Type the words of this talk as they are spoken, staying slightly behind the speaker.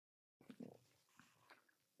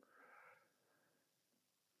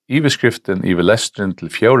Iveskriften i lestren til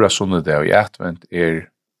fjóra sunnudag i advent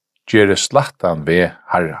Gjere slattan ve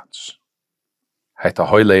Herrans. Hetta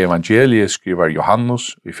høyla evangeliet skriver Johannes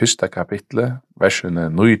i 1. kapitlet, versene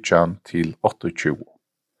 19 til 28.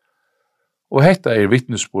 Og hetta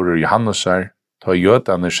vittnesbyrður Johannesar, ta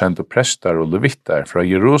jødane sendu prestar og levittar fra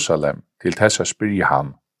Jerusalem til tessa spyrja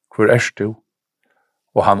han, hvor du?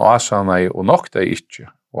 Og han asanai og nokta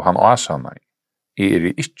ikkje, og han asanai,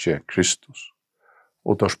 ikkje Kristus.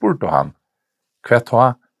 Og da spurte han, hva ta,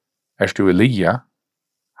 du Elia?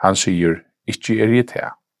 Han sier, ikkje jeg te.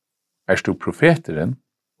 Du profeteren?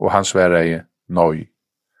 Og han svarer, nei.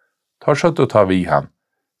 Så ta vi han,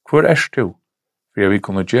 hvor du? For vi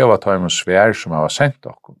kunne djeva ta om svær som har sendt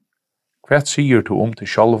okkur. Hva sier du om til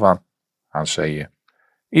sjálvan? Han sier,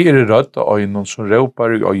 rødt av øynene som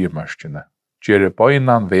råpar i øyemørskene, gjere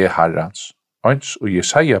bøynan ved Herrans, ans og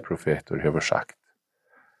Jesaja-profeter hever sagt.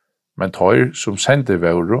 Men tar som sender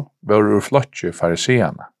våre flotje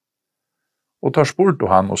fariseerne. Og tar spurte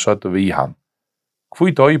han og søtte vi han, hvor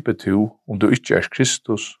døype du om du ikke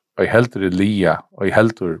Kristus, og helter Elia, og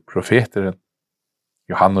helter profeteren?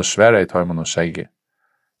 Johannes sverre i tøymen og sier,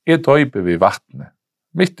 døype vi vattnet,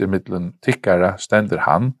 midt i middelen tikkara stender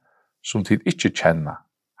han, som tid ikke kjenner,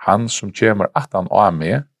 han som kommer at han av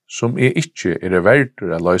med, som ikke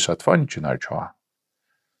verdur å løse tvangene tja.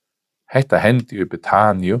 Hetta hendte i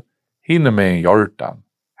Betanio, hine med en Jordan,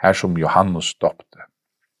 her som Johannes stoppte.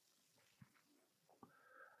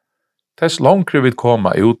 Tess langre vid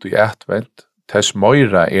koma ut i advent, tess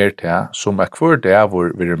møyra til som hver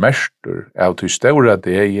dævor vir mestur av til ståra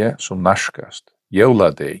deie som narskast,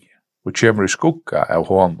 jævla deie, og kjemur i skugga av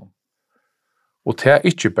honum. Og te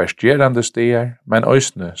ikkje berstgerande stegar, men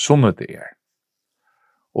òsne sunnedegar.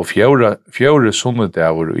 Og fjóre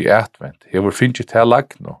sunnedævor i advent hefur finnst til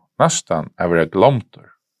lagno, nastan av vera glomtur,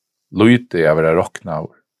 luite av vera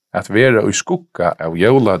roknaur, at vera i skugga av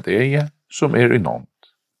jævla deie som i nånd.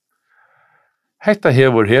 Hetta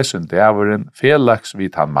hevur hesen dævoren felags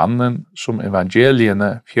vid han mannen som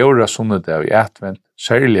evangeliene fjóra sunnedag i advent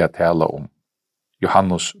særlig tala om,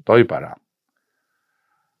 Johannes døybara.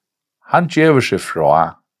 Han gjevur seg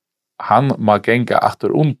fra, han må genga atter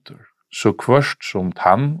under, så kvørst som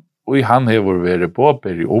han, og i han hevur vere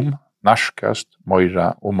båberi narskast,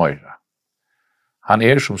 møyra og møyra. Han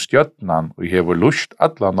som stjøtnan og hevur lust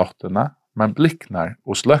alla nottena, men blikknar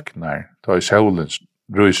og sløknar ta i solens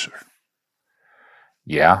rysur.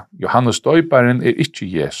 Ja, Johannes døybaren ikkje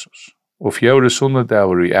Jesus, og fjóre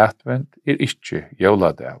sunnedævor i advent ikkje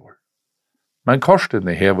jævladævor. Men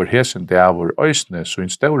korstene hevur hesen dævor òsne sin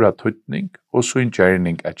stóra tutning og sin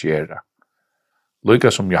gjerning at gjera.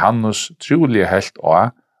 Lyga som Johannes trulig helt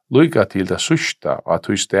av, lyga til det systa at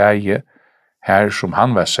du stegi her som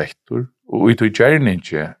han var sektor, og ut i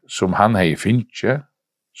gjerninge som han hei finnje,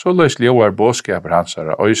 så løs ljóar båskaper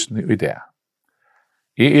hansara òsne i det.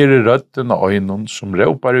 Rødden og øynene som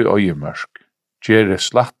råpar i øyemørsk, gjere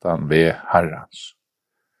slattan ved Herrans.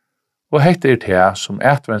 Og hette det som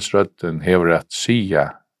adventsrødden hever at sia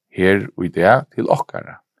her og i det til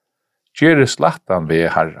okkara. Gjere slattan ved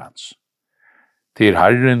Herrans. Til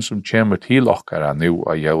Herren som kommer til okkara nu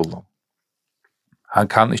av jævlen. Han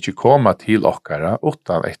kan ikke komme til okkara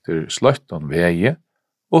utan etter sløtton veie,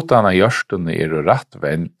 utan at hjørstene rett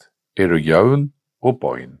vendt, jøvn og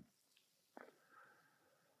bøyn.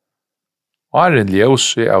 Åren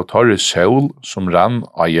ljøse av torre sol som rann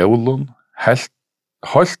av jævlen,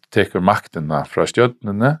 holdt teker maktene fra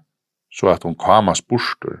stjødnene, så at hun kamas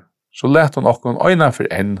bostur, så let hun okkon øyna for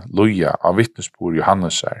loja av vittnesbord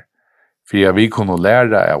Johannesar, for vi kunne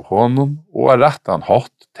lære av honom og rattan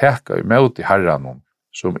hot teka imot i herranon,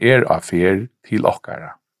 som av fer til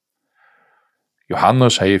okkara.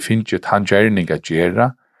 Johannes hei finnst han gjerning at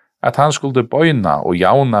gjera, at han skulle bøyna og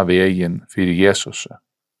jauna vegin fyrir Jesus.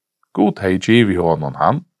 God hei givi honom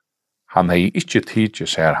han hei ikkje tidsi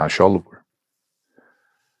ser han sjálfur.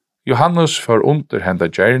 Johannes får underhenda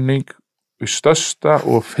gjerning i størsta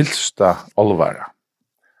og fylsta olvara.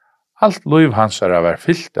 Alt liv hansara var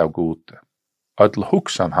fyllt av gode. Öll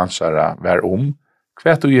hugsan hansara var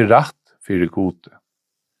hva du ratt fyrir gode.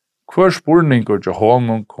 Hver spurningur til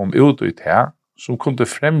honom kom ut ut her, som kunde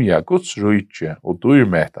fremja Guds rujtje og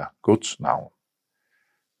dyrmeta Guds navn.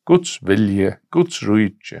 Guds vilje, Guds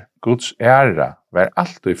rujtje, Guds æra var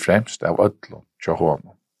alltid fremst av öllum til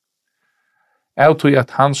honom. Av tog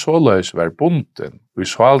at han såløys var bunden i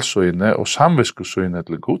svalsøyne og samviskesøyne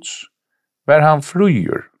til Guds, var han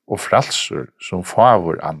frujur og fralsur som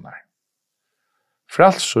favor annar.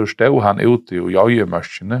 Fralsur stod han ute i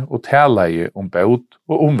øyemørkene og talaði bøt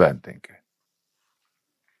og omvendinge.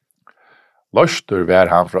 Løstur var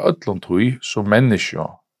han fra öllum tøy som menneske,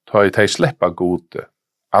 ta I teg sleppa gode,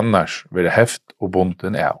 annars vil heft og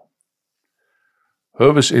bunden av.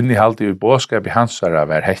 Høves innihalt I båskap I hansara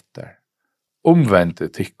vær hettar. Omvendte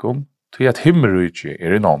tikkum til at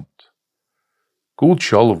himmelrykje nånt. God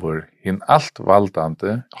sjálvur, hinn alt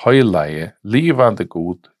valdande, høylaie, livande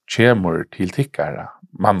god, kjemur til tikkara,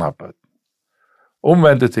 mannabød.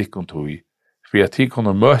 Omvendte tikkum tui, for at de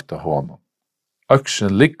kunne møta honom.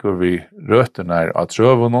 Øksen ligger vi røtenar av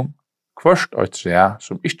trøvunum, kvørst og tre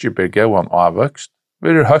som ikkje ber gauan avvøkst,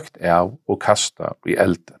 vil høgt av og kasta I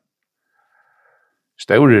elden.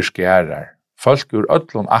 Staurir skærar, folk ur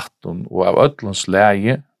öllun attun og av öllun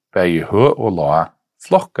slægi, bægi hø og la,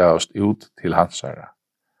 flokkaust ut til hansara.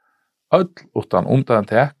 Öll utan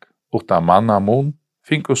undantek, utan mannamun,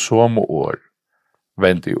 finko somu år,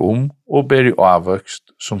 vendi og beri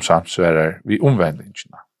avvøkst som samsverar vi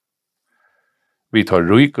omvendingina. Vi tar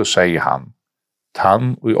ryk og sier han,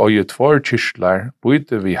 tann og øye tvår kyrstlar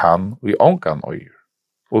byte vi han og ongan øyer,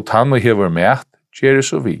 og tann og hever mæt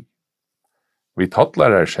gjeres og vi. Vi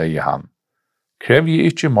tottlarar sier han, krev je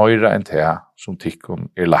ikkje møyra enn te som tikkun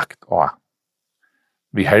lagt av.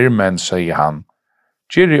 Vi herremenn sier han,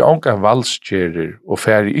 gjerri onga valsgjerir og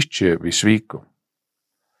færi ikkje vi svikum.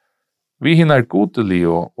 Vi hinnar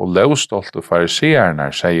godelio og lovstolte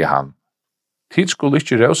fariseernar, sier han, tid skulle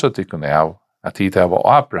ikkje rausa tikkun av at tid var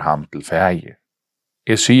Abraham til fægir.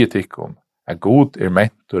 Jeg sier tikkun at god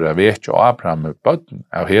mentor av vekja Abraham med bøtten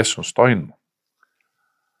av hesun støynen.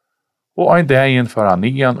 Og ein dagen far han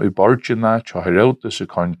nian og I borgina tja Herodes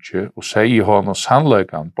konge og sier honom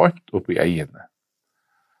sannløygan bort opp I egene.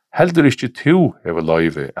 Heldur ikkje tu hever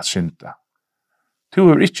løyve at synda. Tu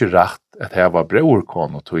hever ikkje rætt at heva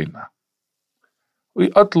brorkon og tuina. Og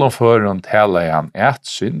I öllum førun tala han et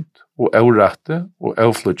synd og årette og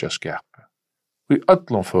åfludjaskap. Og I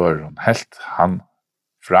öllum førun helt han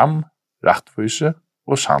fram, rættfyse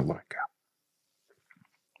og sannløyga.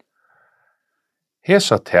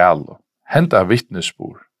 Hesa talo, henda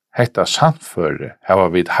vittnesbor, hetta samføre, hava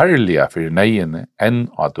vid herliga fyrir neiene enn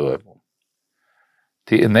av døvum.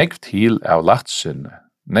 Det negv til av latsinne,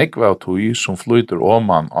 negv av tui som flyter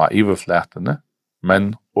oman av iverflætene,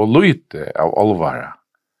 men og lyte av olvara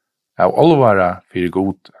fyrir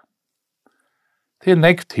gode. Det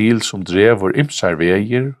negv til som drever ymsar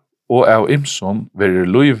veier, og av ymson verir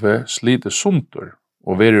løyve slite sundur,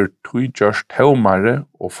 og verir tui gjørst taumare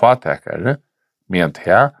og fatekare, ment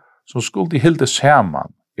her som skulle hilde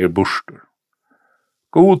saman burstur.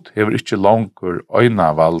 God hever ikkje langur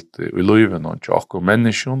øyna valde I løyvenon til okkur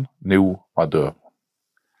menneskjon nu av døv.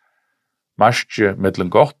 Marskje mellom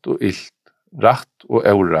godt og illt, rætt og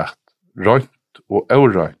årætt, røynt og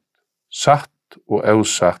årøynt, satt og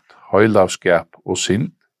åsatt, høylavskap og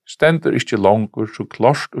synd, stendur ikkje langur så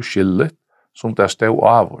klart og skillet som det stod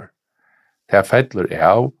avur. Det fettler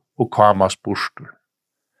av og kamast burstur.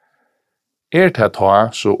 Det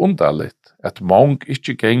ta så underligt at mong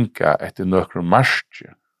ikkje genga etter nøkron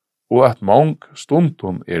marskje, og at mong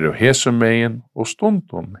stundun av hesumeien og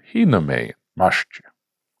stundun hinumeien marskje.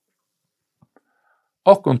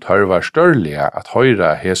 Okkun tørvar størliga at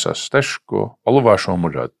høyra hesa stersko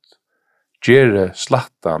olvarsom rødd, gjere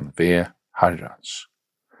slattan ved Herrans.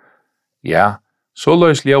 Ja, så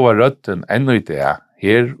løys ljóa rødden enn I det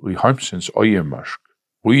her og I heimsins øyemørsk,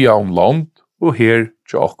 og I land og her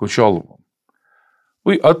til okkun sjálvum.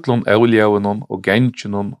 Og I öllun euljóunon og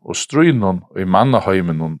genginon og struinon og I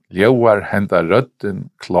mannaheimenon ljóar henda rødden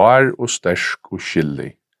klar og stersk og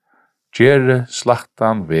skillig. Gjere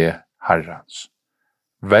slattan ved Herrans.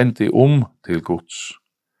 Vendi til Guds.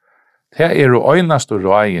 Det øynast og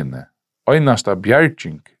røyene, øynast av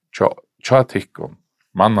bjergjing tja tikkun,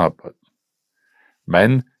 mannabød.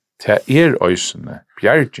 Men det øysene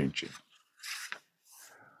bjergjingin.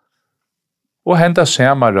 Og henda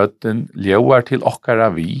sama rødden ljóar til okkara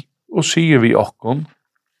vi, og sier vi okkon,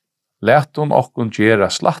 letun okkon gjera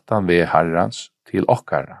slattan ved Herrans til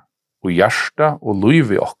okkara, og hjärsta og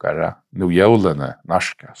luivi okkara nu jólene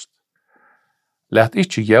narskast. Let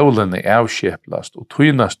ikkje jólene avskjeplast og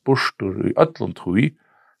tynast burstur I öllum tui,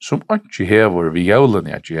 som ikkje hever vi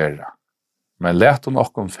jólene a gjera. Men letun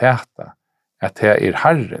okkon fæta, at det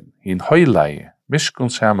Herren, hin høyleie,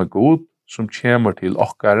 miskunnsame god, som kjemur til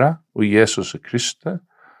okkara og Jesus Kristi,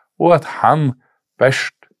 og at han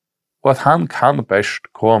kan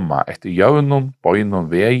best koma etter jøvnum,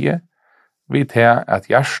 bøynum vegi, vid det at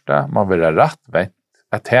hjärsta må være rett vent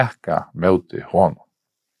at teka møte honom.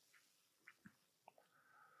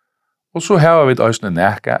 Og så har vi òsne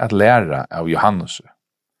neka at læra av Johannes.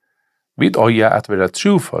 Vi øya at være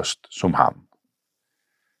trufast som han.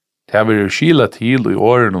 Det vil skila til I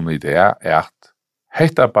åren I det at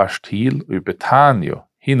hetta barst til I Betanio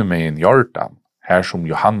hinemein Jordan, her som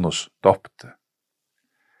Johannes dopte.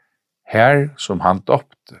 Her som han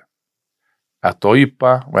dopte. At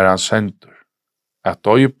døypa var han sendur. At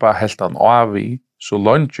døypa helt han avi, så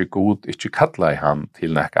lønge god ikkje kallai han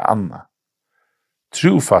til nekka anna.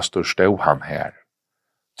 Trufastur stod han her.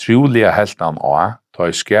 Truliga helt han a, ta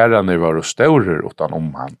i skærane var staurer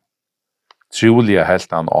utan han. Truliga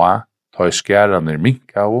helt han a, ta i skærane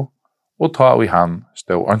minkau, og ta i han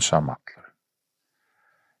stod ansamatler.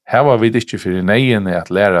 Her var vi ikkje fyrir neiene at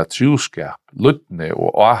læra truskap, luttne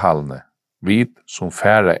og ahalne, vid som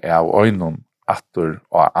færa av øynun attur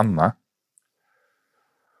og anna.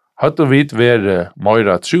 Hadde vi vært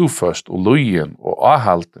meira trufast og lujen og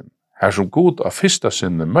ahalten, her som god av fyrsta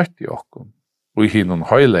sinne møtti okkom, og i hinnon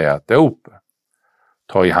høylega døpe.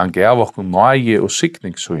 Ta i han gav okkom nøye og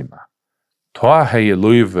sikningssyna. Ta hei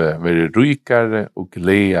løyve veri rykare og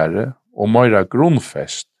gledare og meira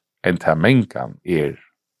grunnfest enn ta mengan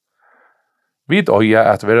Vid øya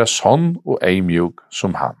at vera sånn og eimjug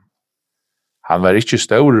som han. Han var ikkje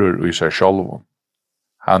staurur i seg sjálvun.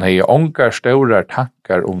 Han hei ongar staurar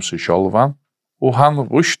tankar seg sjálvan, og han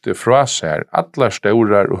vuste fra seg allar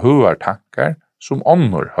staurar og huar tankar som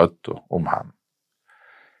onnur høttu han.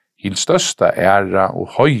 Hin størsta æra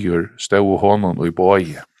og høyur stau honom i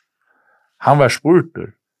bøye. Han var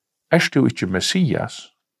spurtur, erst du ikkje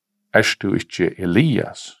Messias? Erst du ikkje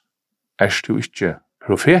Elias? Erst du ikkje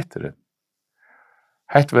profeteren?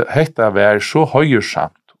 Hetta var så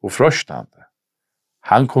høyursamt og frøstande.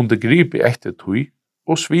 Han kunde gripe etter tøy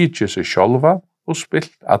og svitje seg sjálva og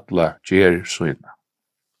spilt alla gjer syna.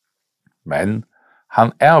 Men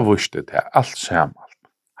han avvuste det alt samalt.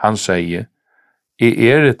 Han sier,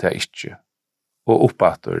 det ikkje, og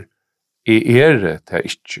oppatur, det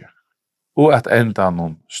ikkje, og at enda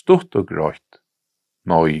noen stutt og grøyt,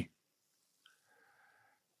 nøy.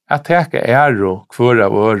 At teka æro kvør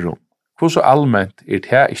av øron, hvor så allment det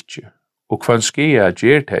ikkje, og kvann skia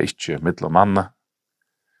gjer det ikkje mittlom manna.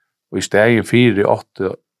 Og i stegen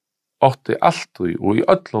 4-8 alltid og i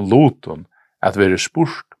öllum luton at vere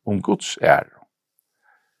spurt Guds æro.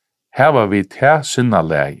 Her var vi til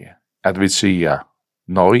sinnalege at vi sia,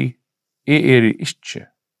 nøy, ikkje,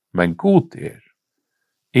 men god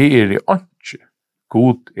i åndsje,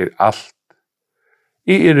 god alt.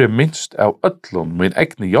 Minst av öllum min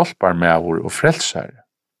egne hjelparmævur og frelsare,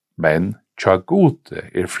 men tja gode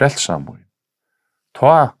frelsamun.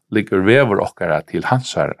 Ta ligger vever okkara til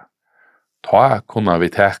hansara. Ta kunna vi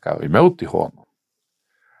teka imot i honom.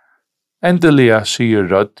 Endeliga sier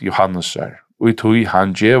rødd Johannesar, og i tog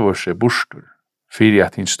han djevor seg burstur, fyrir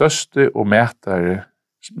at hin største og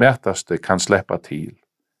mætaste kan sleppa til.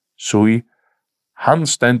 Så han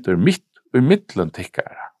stendur mitt i mittlen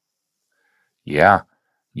tikkara. Ja,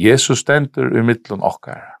 Jesus stendur i mittlen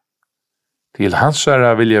okkara. Til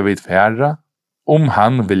hansara vilja vi færa,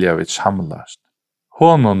 han vilja vi samlast.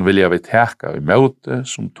 Honom vilja vi teka imot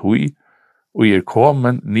som tog, og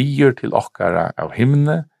komen nyer til okkara av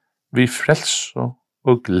himne, vi frelso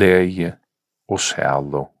og glede og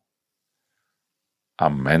sælo.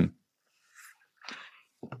 Amen.